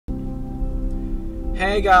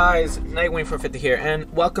Hey guys, Nightwing450 here,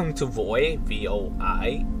 and welcome to VOI,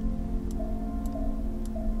 VOI.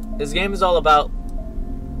 This game is all about,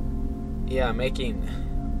 making,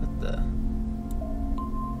 what the?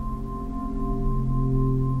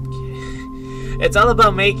 Okay. It's all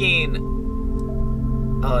about making,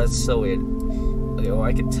 oh, it's so weird. Okay, well,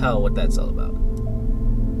 I can tell what that's all about.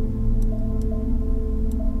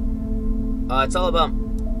 It's all about,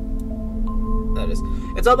 that is.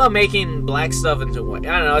 It's all about making black stuff into white.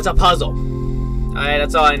 I don't know, it's a puzzle. Alright,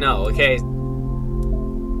 that's all I know, okay?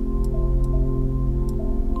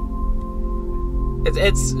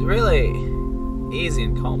 It's really easy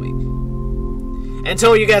and calming.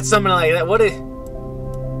 Until you get something like that. What? Isn't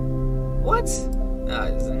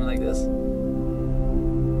it like this?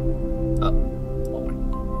 Oh, one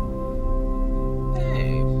more.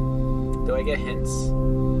 Hey. Do I get hints?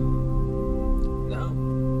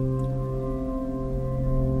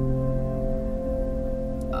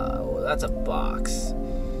 That's a box.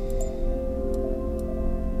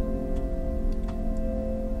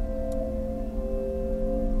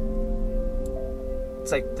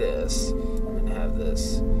 It's like this. I'm gonna have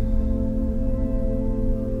this.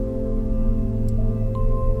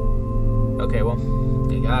 Okay, well,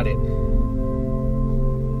 you got it.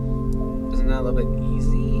 Isn't that a little bit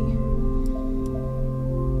easy?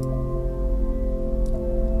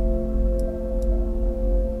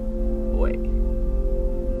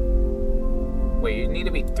 Wait, you need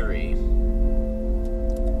to be 3.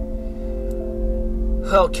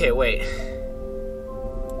 Okay, wait.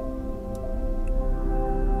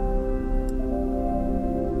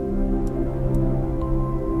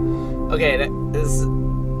 Okay, this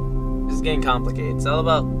is getting complicated. It's all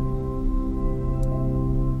about...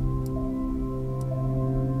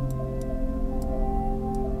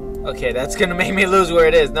 Okay, that's gonna make me lose where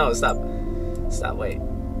it is. No, stop. Stop, wait.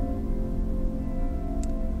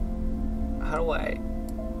 How do I...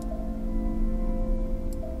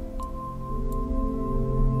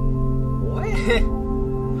 What?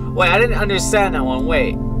 Wait, I didn't understand that one.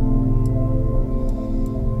 Wait.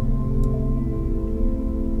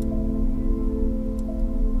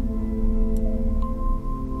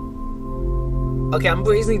 Okay, I'm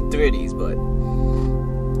breezing through these, but...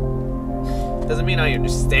 doesn't mean I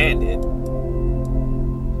understand it.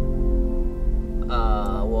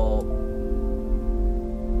 Well...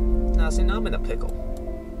 Now, see, now I'm in a pickle.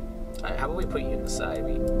 Alright, how about we put you in the side?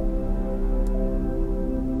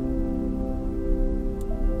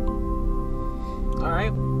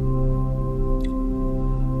 Alright.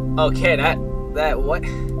 Okay, that, what?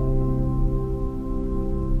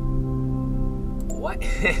 What?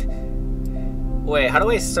 Wait, how do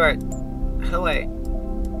I start? How do I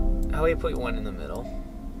put one in the middle?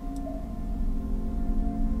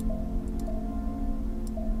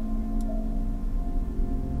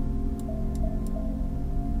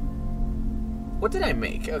 What did I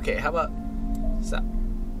make? Okay, how about... Stop.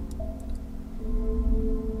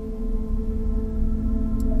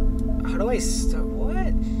 How do I start?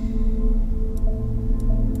 What?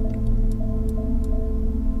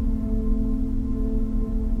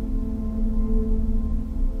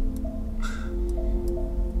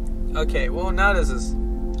 Okay, well now this is...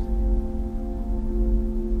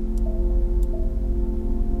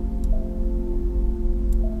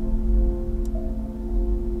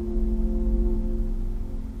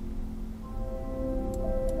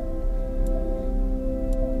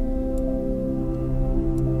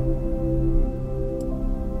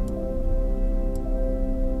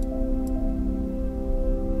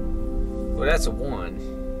 Well, that's a 1.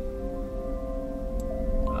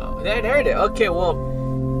 Oh, there it is. Okay, well,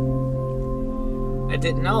 I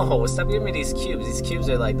didn't know. Stop giving me these cubes. These cubes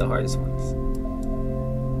are like the hardest ones.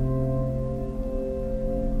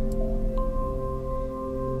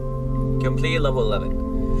 Complete level 11.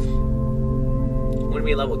 Wouldn't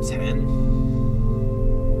be level 10?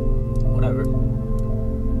 Whatever.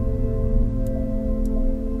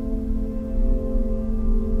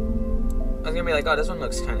 I was gonna be like, oh, this one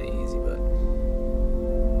looks kind of easy, but...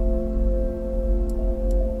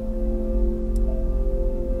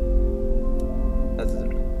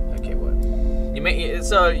 Okay, what?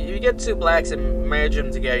 So you get 2 blacks and merge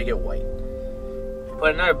them together, you get white.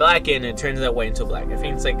 Put another black in, and it turns that white into black. I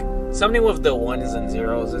think it's like something with the 1s and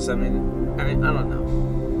 0s or something. I don't know.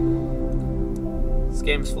 This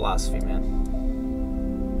game's philosophy, man.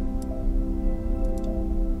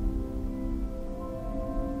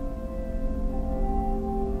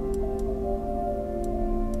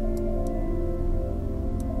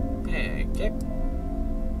 Okay.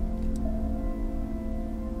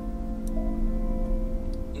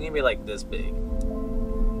 You need to be like this big.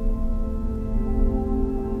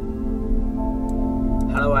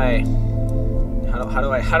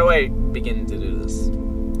 how do I begin to do this?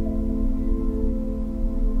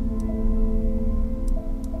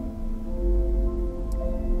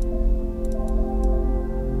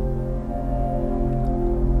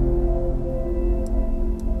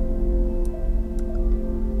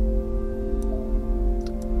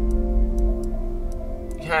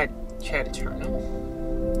 Can I try to turn him?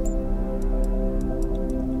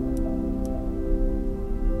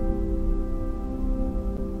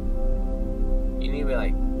 You need to be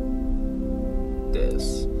like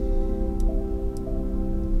this.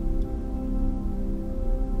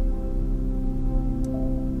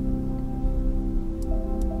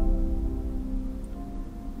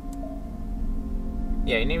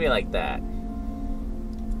 Yeah, you need to be like that.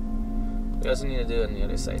 We also need to do it on the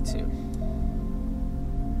other side too.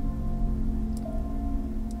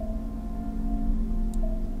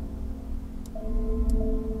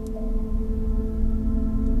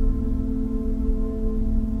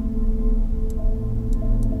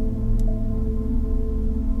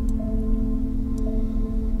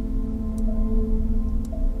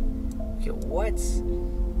 What?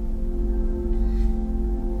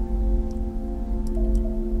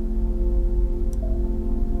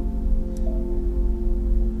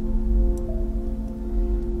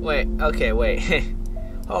 Wait, okay, wait.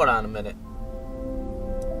 Hold on a minute.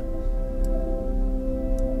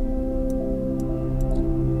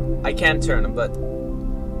 I can't turn him, but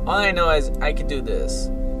all I know is I could do this.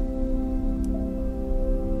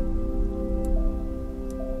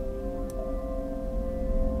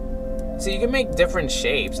 So you can make different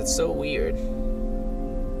shapes. It's so weird.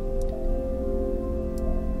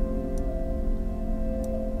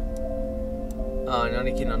 Oh, now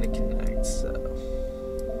they can only connect, so.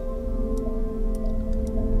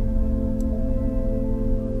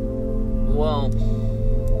 Well.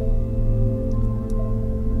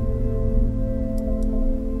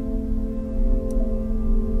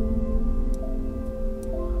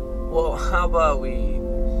 Well, how about we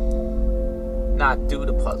not do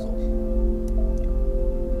the puzzle?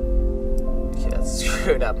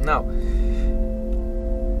 Screwed up. No.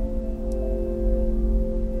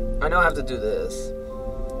 I know I have to do this.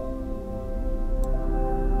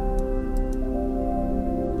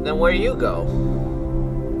 Then where you go?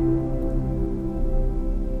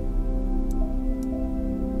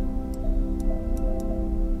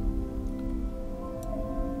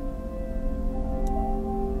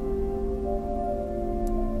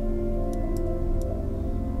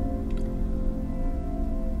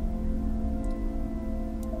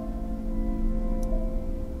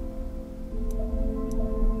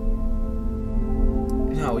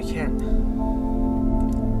 No, we can't.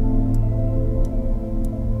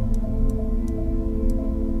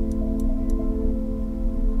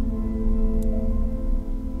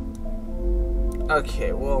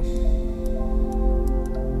 Okay, well.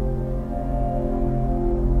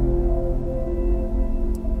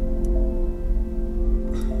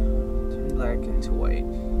 Turn black into white.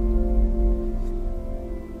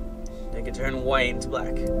 I can turn white into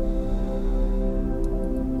black.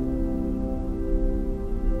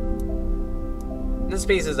 This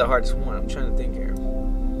piece is the hardest one. I'm trying to think here.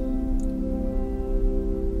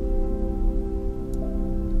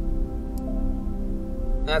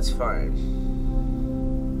 That's fine.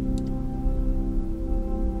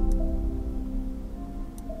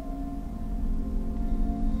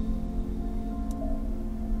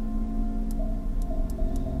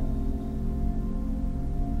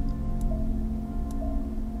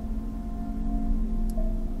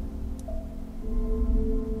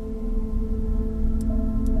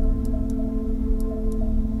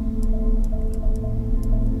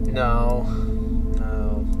 No.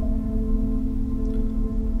 No.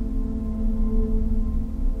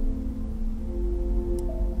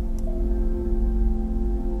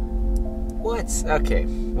 What? Okay,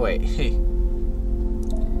 wait.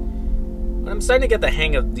 When I'm starting to get the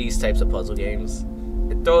hang of these types of puzzle games,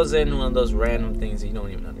 it throws in one of those random things that you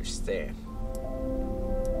don't even understand.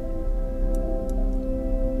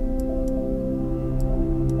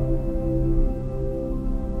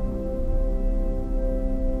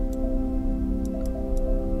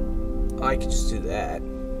 I could just do that.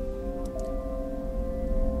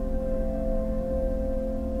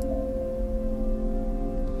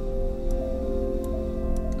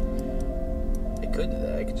 I could do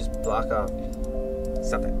that. I could just block off.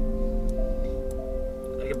 Stop it.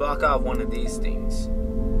 I could block off one of these things.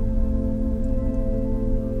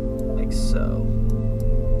 Like so.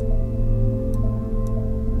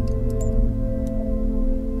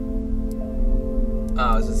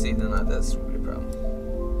 Oh, it's a see, then that's really a problem.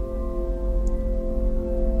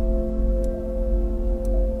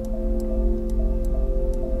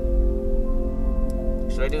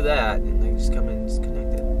 So I do that, and they just come in and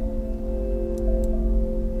disconnect it.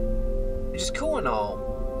 Which is cool and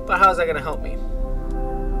all, but how is that going to help me?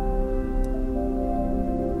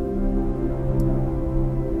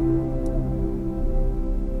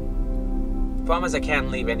 Problem is I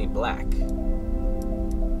can't leave any black.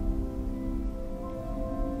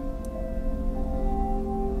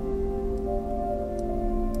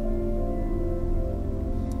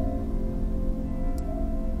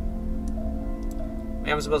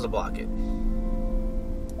 Maybe I'm supposed to block it.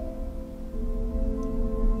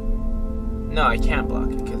 No, I can't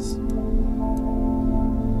block it because...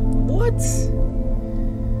 What?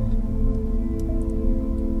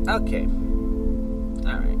 Okay.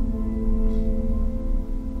 Alright.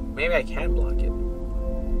 Maybe I can block it.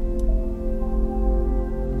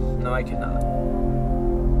 No, I cannot.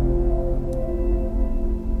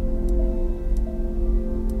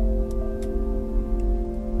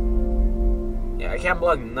 Yeah, I can't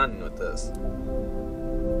block nothing with this.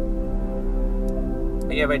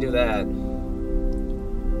 But yeah, if I do that,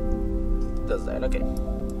 it does that. Okay.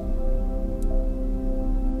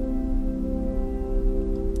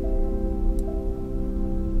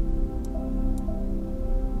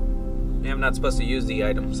 I'm not supposed to use the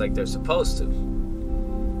items like they're supposed to.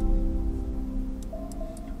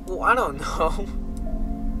 Well, I don't know.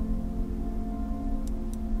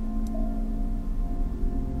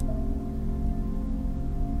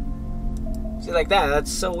 See, like that,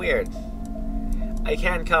 that's so weird. I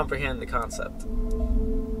can't comprehend the concept.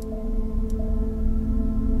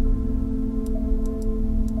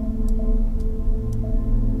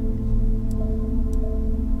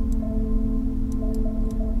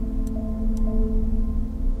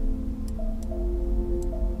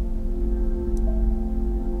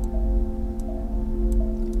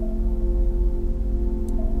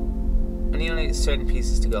 Certain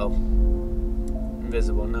pieces to go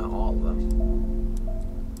invisible, not all of them.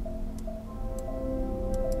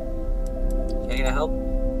 Can I get help?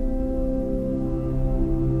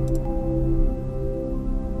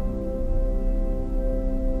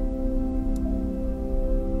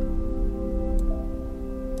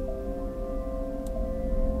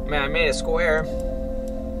 Man, I made a square.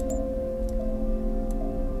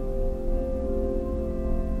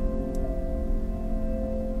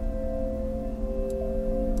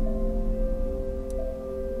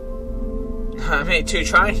 I made 2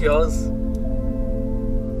 triangles.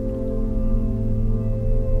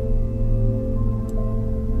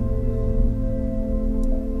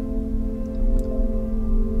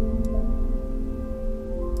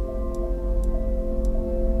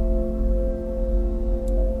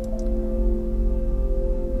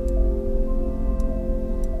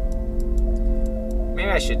 Maybe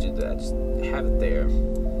I should do that. Just have it there.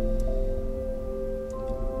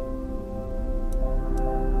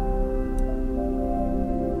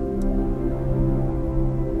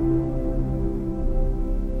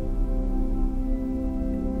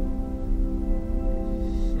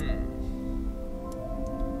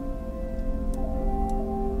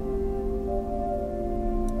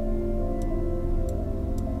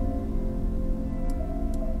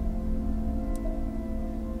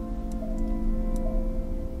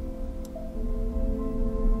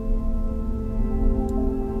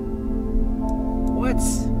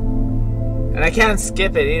 And I can't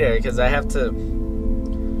skip it either because I have to.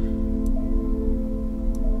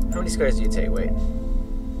 How many squares do you take? Wait.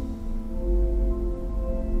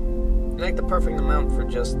 You like the perfect amount for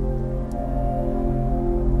just.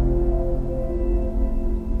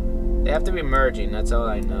 They have to be merging, that's all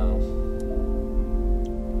I know.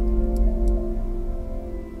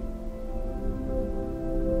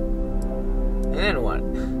 And then what?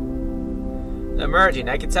 They're merging.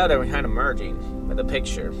 I can tell they were kind of merging with the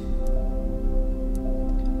picture.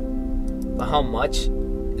 But how much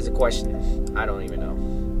is a question. I don't even know.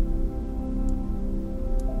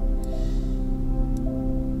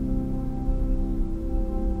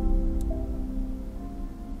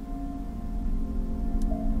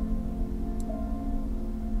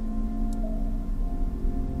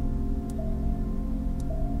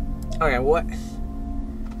 Okay, what?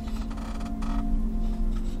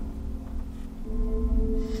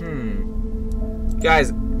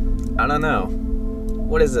 Guys, I don't know.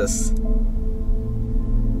 What is this?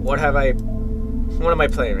 What am I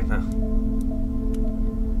playing right now?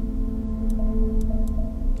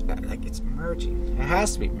 Like, it's merging. It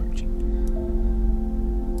has to be merging.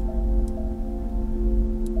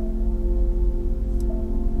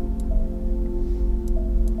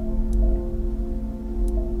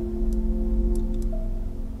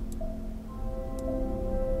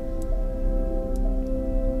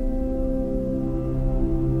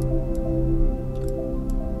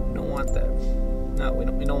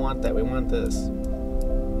 want that. We want this.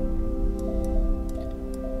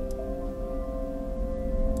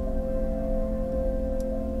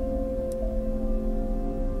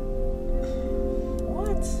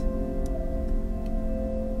 What?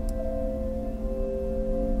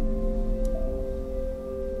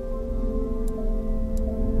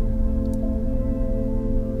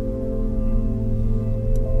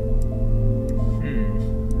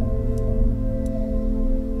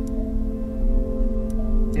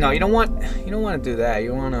 No, you don't want to do that.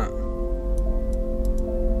 You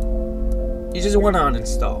just want to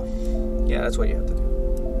uninstall. Yeah, that's what you have to do.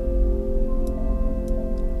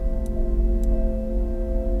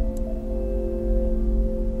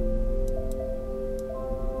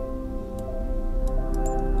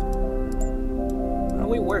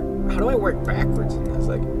 How do I work backwards in this?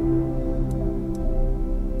 Like,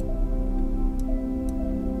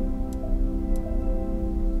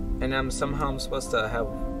 and I'm supposed to have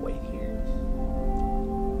weight here.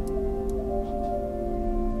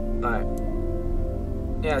 Alright.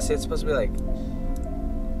 Yeah, see, it's supposed to be like...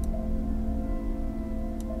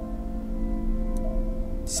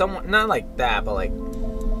 somewhat, not like that, but like...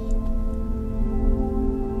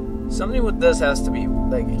 something with this has to be,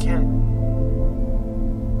 like, it can't...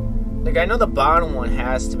 like, I know the bottom one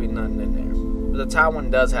has to be nothing in there. But the top one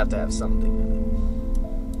does have to have something in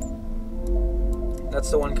it. That's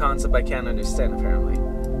the one concept I can't understand, apparently.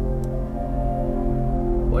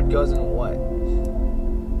 What goes in what?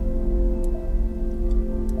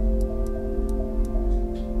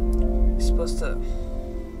 It's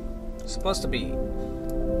supposed to be...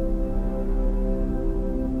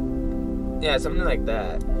 yeah, something like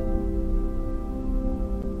that.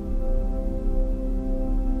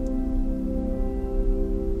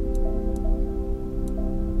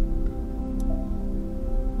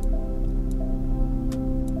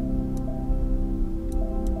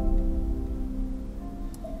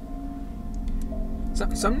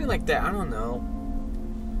 Something like that, I don't know.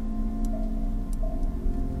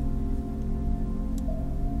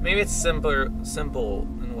 Maybe it's simple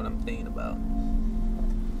than what I'm thinking about.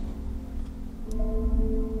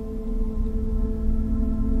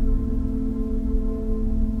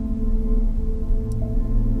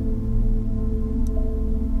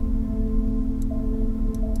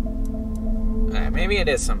 Maybe it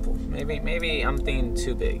is simple. Maybe I'm thinking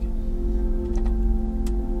too big.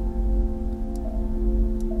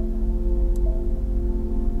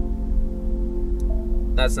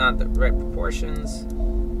 That's not the right proportions.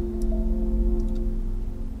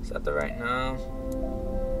 Is that the right? No.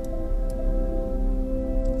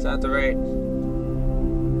 Is that the right?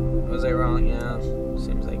 Was I wrong? Yeah.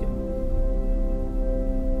 Seems like it.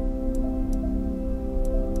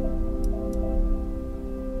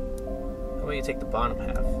 How about you take the bottom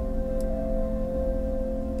half?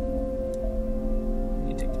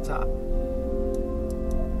 You take the top.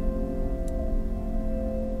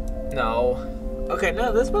 No. Okay,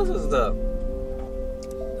 no, this was the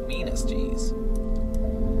meanest, jeez.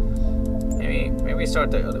 Maybe start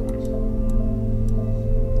the other one.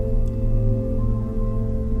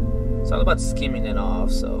 It's all about skimming it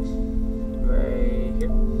off, so right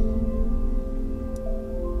here.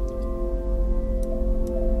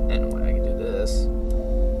 And when I can do this.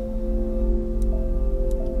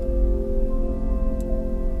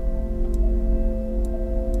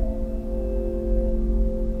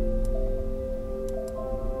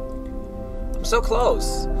 So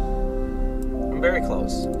close. I'm very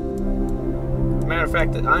close. Matter of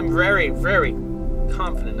fact, I'm very, very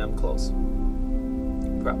confident I'm close.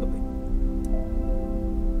 Probably.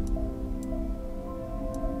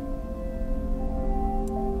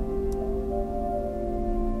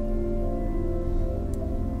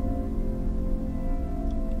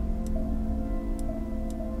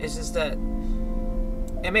 It's just that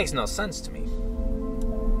it makes no sense to me.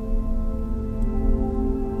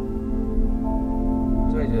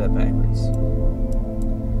 I do that backwards.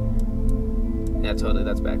 Yeah, totally,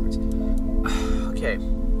 that's backwards. Okay.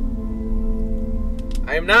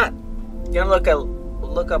 I am not gonna look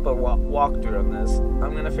up a walkthrough on this.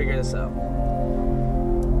 I'm gonna figure this out.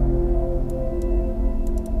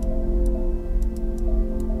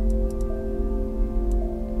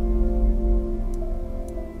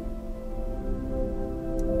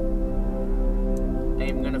 I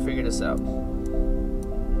am gonna figure this out.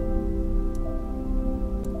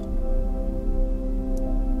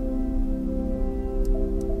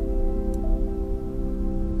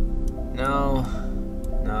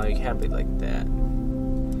 No, you can't be like that.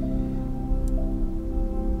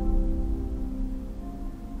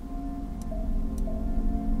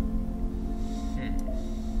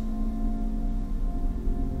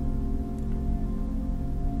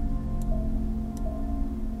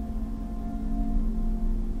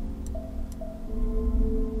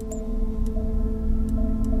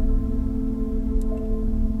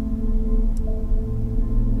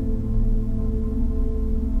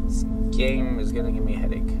 game is gonna give me a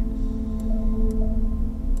headache.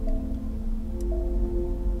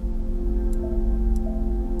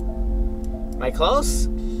 Am I close?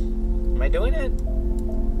 Am I doing it?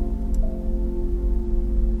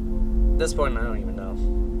 At this point, I don't even know.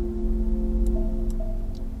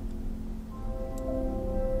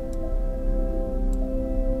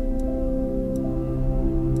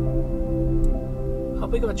 How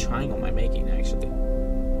big of a triangle am I making, actually?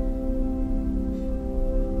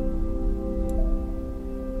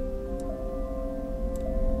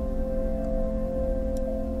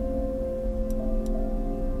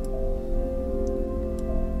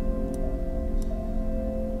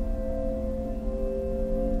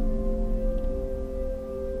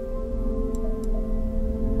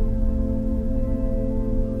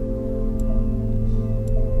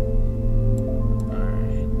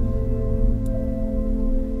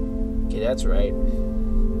 That's right.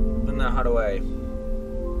 But now how do I...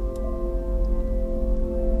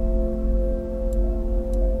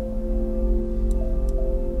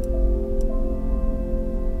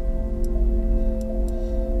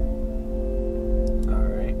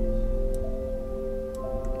 Alright.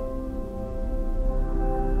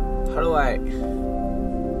 How do I...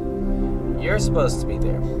 You're supposed to be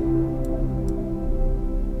there.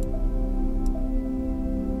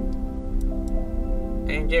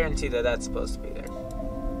 And guarantee that that's supposed to be there.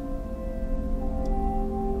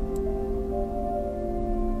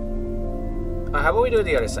 How about we do it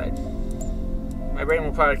the other side? My brain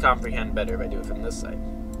will probably comprehend better if I do it from this side.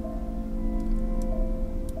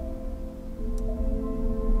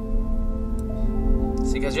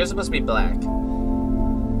 See, because you're supposed to be black.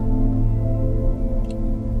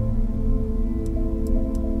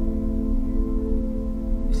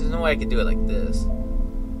 There's no way I could do it like this.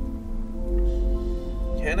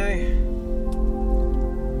 Can I? In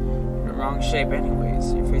the wrong shape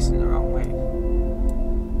anyways. You're facing the wrong way.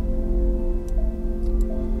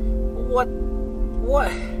 What?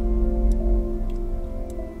 What?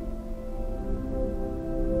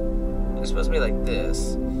 You're supposed to be like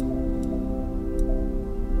this.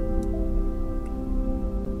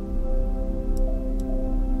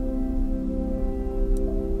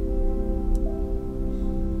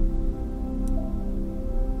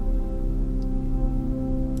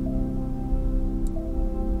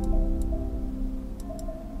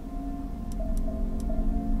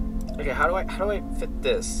 Okay, how do I fit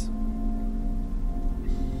this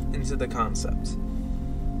into the concept?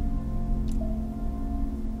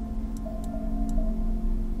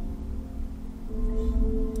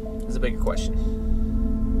 It's a big question.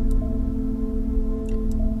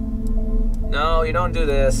 No, you don't do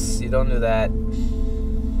this. You don't do that.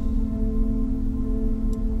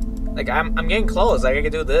 Like I'm getting close. Like I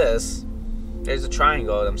could do this. There's a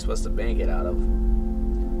triangle that I'm supposed to bank it out of.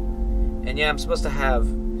 And yeah, I'm supposed to have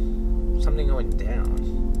something going down.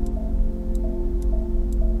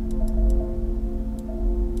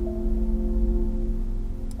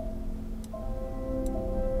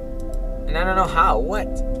 And I don't know how. What?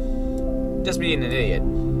 Just being an idiot.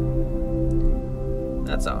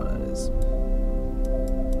 That's all that is.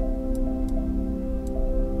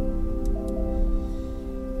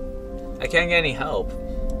 I can't get any help.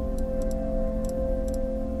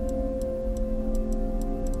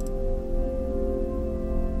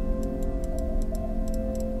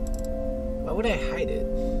 Why would I hide it?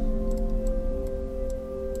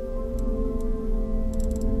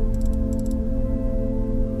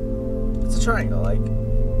 It's a triangle, like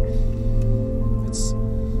it's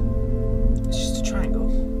just a triangle.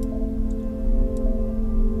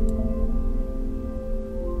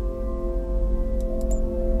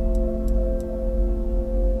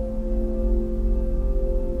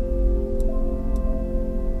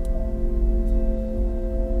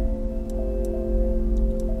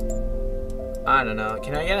 I don't know.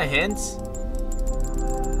 Can I get a hint?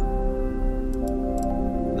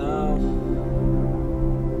 No.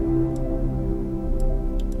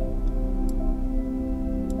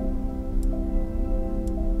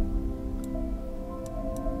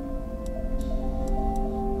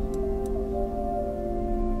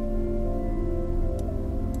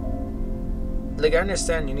 Like, I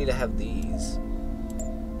understand you need to have these.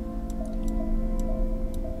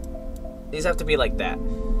 These have to be like that.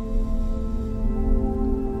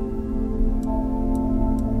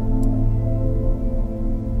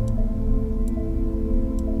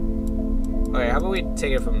 Okay, how about we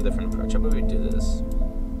take it from a different approach? How about we do this?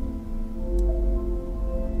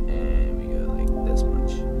 And we go like this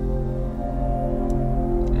much.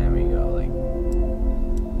 And we go like...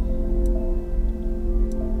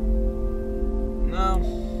 No.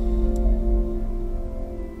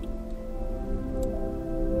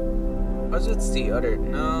 What's with the other?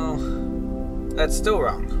 No. That's still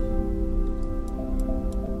wrong.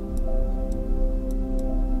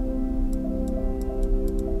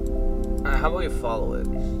 Alright, how about you follow it?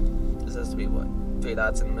 This has to be what? 3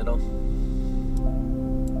 dots in the middle?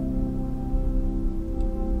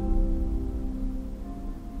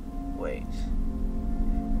 Wait.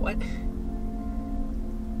 What?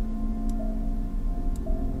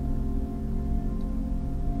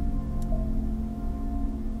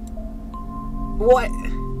 What?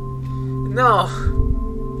 No.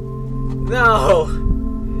 No.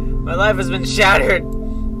 My life has been shattered.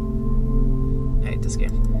 I hate this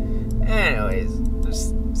game. Anyways,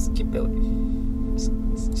 just keep going.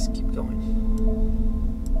 Just keep going.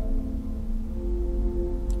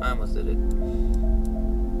 I almost did it.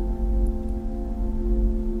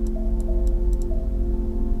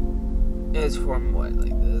 It's from what,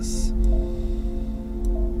 like this?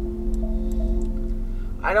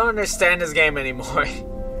 I don't understand this game anymore.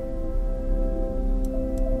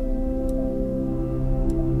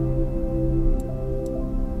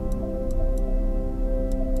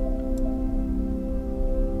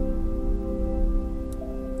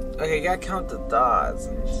 Okay, you gotta count the dots.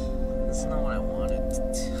 That's not what I wanted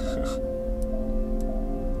to do.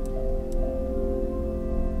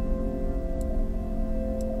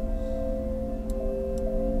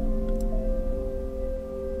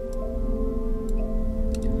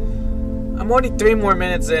 I'm only 3 more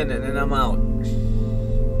minutes in and then I'm out.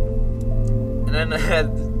 And then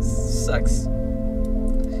that sucks.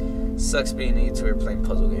 Sucks being a YouTuber playing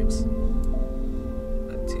puzzle games.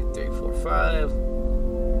 1, 2, 3, 4, 5.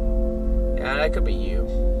 Yeah, that could be you.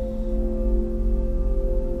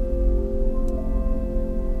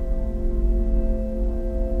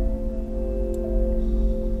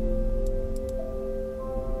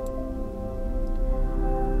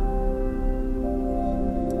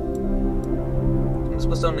 I'm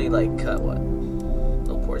supposed to only like cut what? A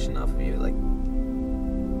little portion off of you, like.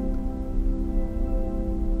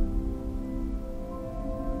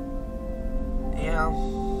 Yeah.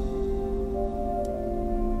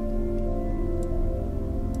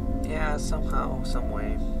 Yeah, somehow, some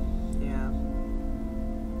way. Yeah.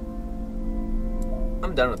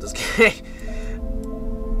 I'm done with this game.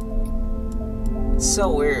 It's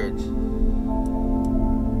so weird.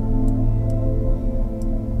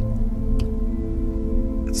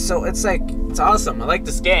 It's like, it's awesome. I like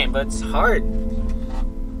this game, but it's hard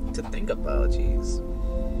to think about, jeez.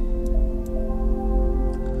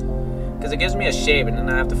 Because it gives me a shape and then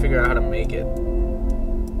I have to figure out how to make it.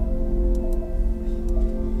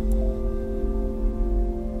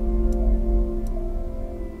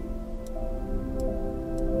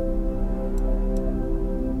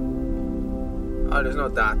 Oh, there's no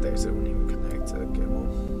dot there, so it wouldn't even connect to the cable.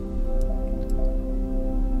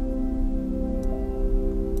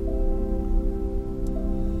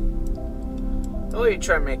 Oh, you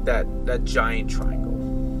try to make that giant triangle.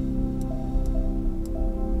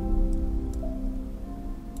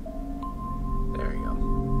 There you go.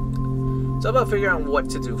 It's all about figuring out what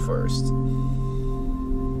to do first.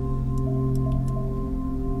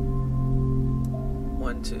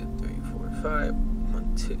 1, 2, 3, 4, 5.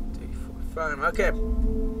 1, 2, 3, 4, 5. Okay.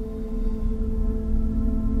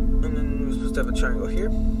 And then we're supposed to have a triangle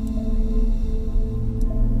here.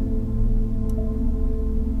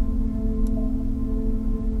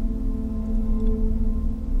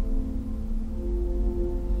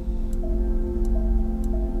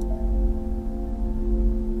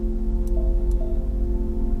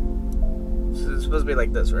 So it's supposed to be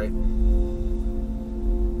like this, right?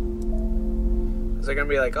 Is it gonna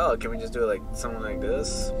be like, oh, can we just do it like something like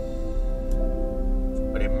this?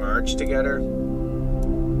 Would it merge together?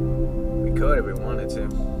 We could if we wanted to.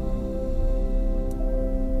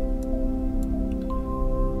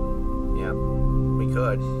 Yeah, we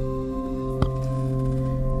could.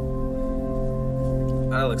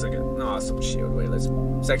 That looks like an awesome shield. Wait, let's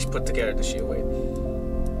actually put together the shield. Wait.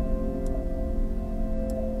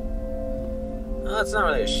 Oh, it's not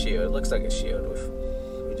really a shield. It looks like a shield.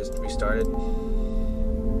 We just restarted.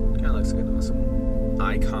 Kind of looks like an awesome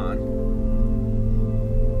icon.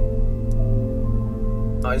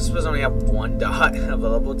 Oh, you're supposed to only have 1 dot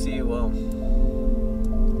available to you? Well,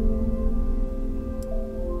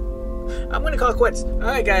 I'm gonna call it quits.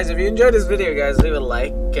 Alright guys, if you enjoyed this video, guys, leave a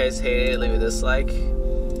like. If you guys hate it, leave a dislike.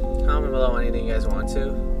 Comment below anything you guys want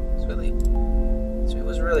to. It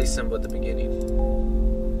was really simple at the beginning.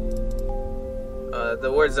 The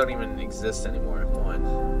words don't even exist anymore. 1.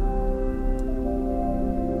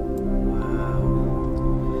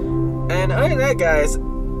 Wow. And other than that, guys,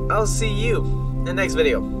 I'll see you in the next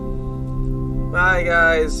video. Bye,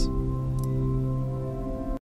 guys.